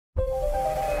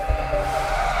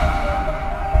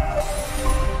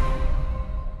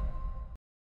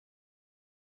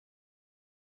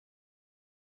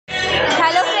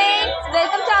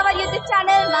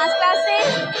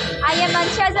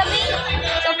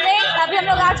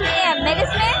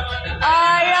मेरिस में,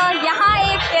 और यहाँ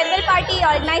एक फेयरवेल पार्टी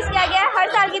ऑर्गेनाइज किया गया है हर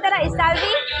साल की तरह इस साल भी।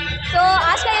 तो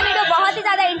आज का ये वीडियो बहुत ही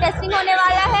ज़्यादा इंटरेस्टिंग होने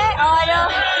वाला है और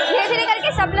धीरे धीरे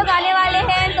करके सब लोग आने वाले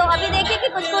हैं। तो अभी देखिए कि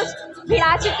कुछ कुछ भीड़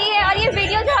आ चुकी है और ये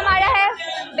वीडियो जो हमारा है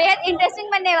बेहद इंटरेस्टिंग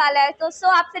बनने वाला है। तो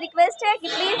आपसे रिक्वेस्ट है कि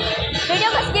प्लीज़ वीडियो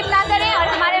को स्किप ना करें और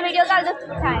हमारे वीडियो का लुत्फ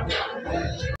उठाएं।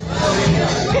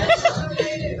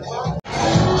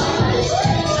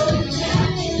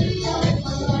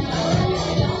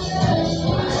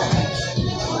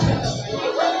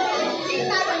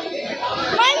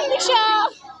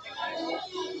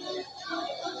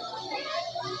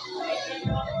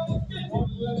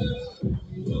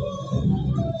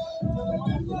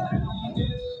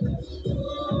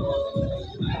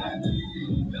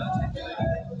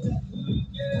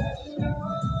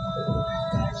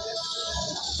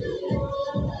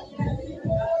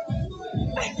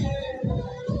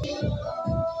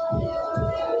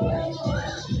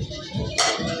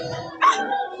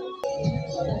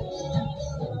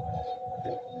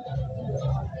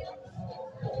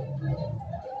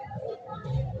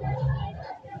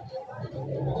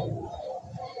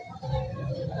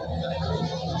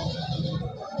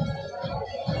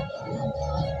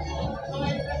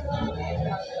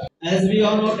 As we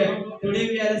all know that today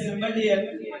we are assembled here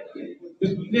to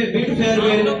bid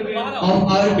farewell of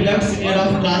our beloved senior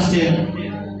of class 10.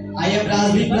 I am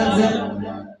Rajdeep Ranjan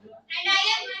And I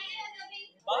am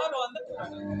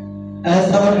as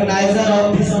the organizer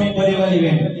of this memorable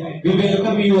event. We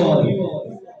welcome you all.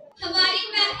 हमारी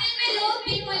महफिल में लोग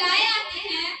भी बुलाए आते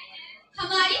हैं,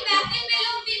 हमारी महफिल में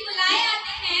लोग भी बुलाए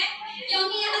आते हैं,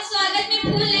 क्योंकि यहाँ स्वागत में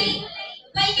फूल नहीं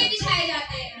बल्कि बिछाए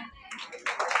जाते हैं।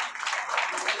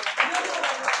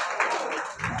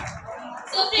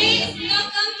 So friends, now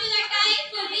come to the time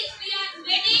for which we are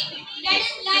waiting, that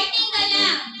is lighting the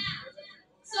lamp.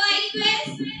 So I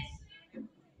request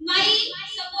my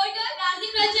supporter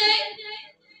Rajdeep Ranjan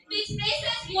to express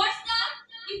us what's the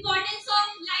importance of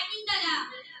lighting the lamp.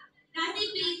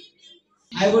 Rajdeep, please.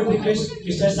 I would request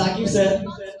Mr. Saquib sir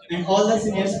and all the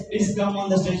seniors please come on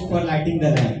the stage for lighting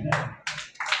the lamp.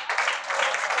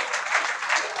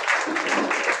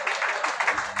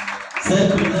 Sir,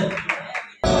 please.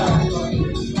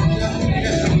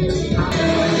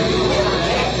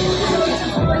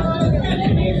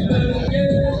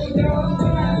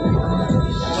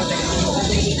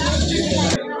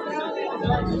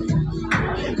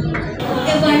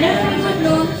 A wonderful good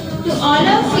noon to all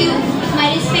of you, my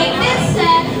respected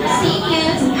sir,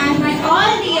 seniors, and my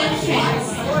all dear friends.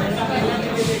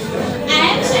 I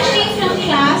am Shashi from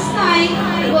class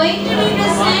 9, going to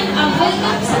represent a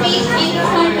welcome speech in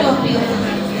front of you.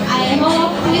 I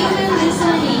hope you will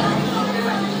listen in.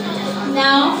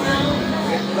 Now,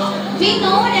 we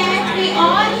know that we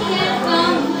all here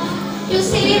come to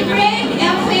celebrate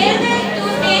a farewell to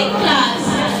 10th class,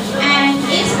 and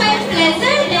it's my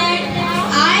pleasure that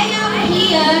I am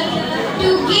here to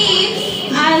give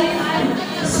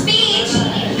a speech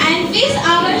and wish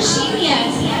our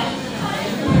seniors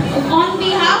on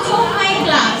behalf of my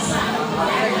class.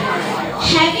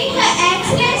 Having an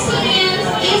excellent seniors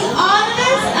is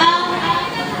always a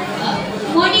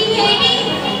motivating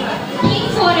thing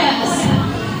for us,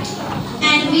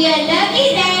 and we are lucky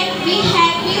that we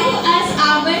have you as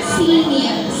our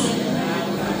seniors.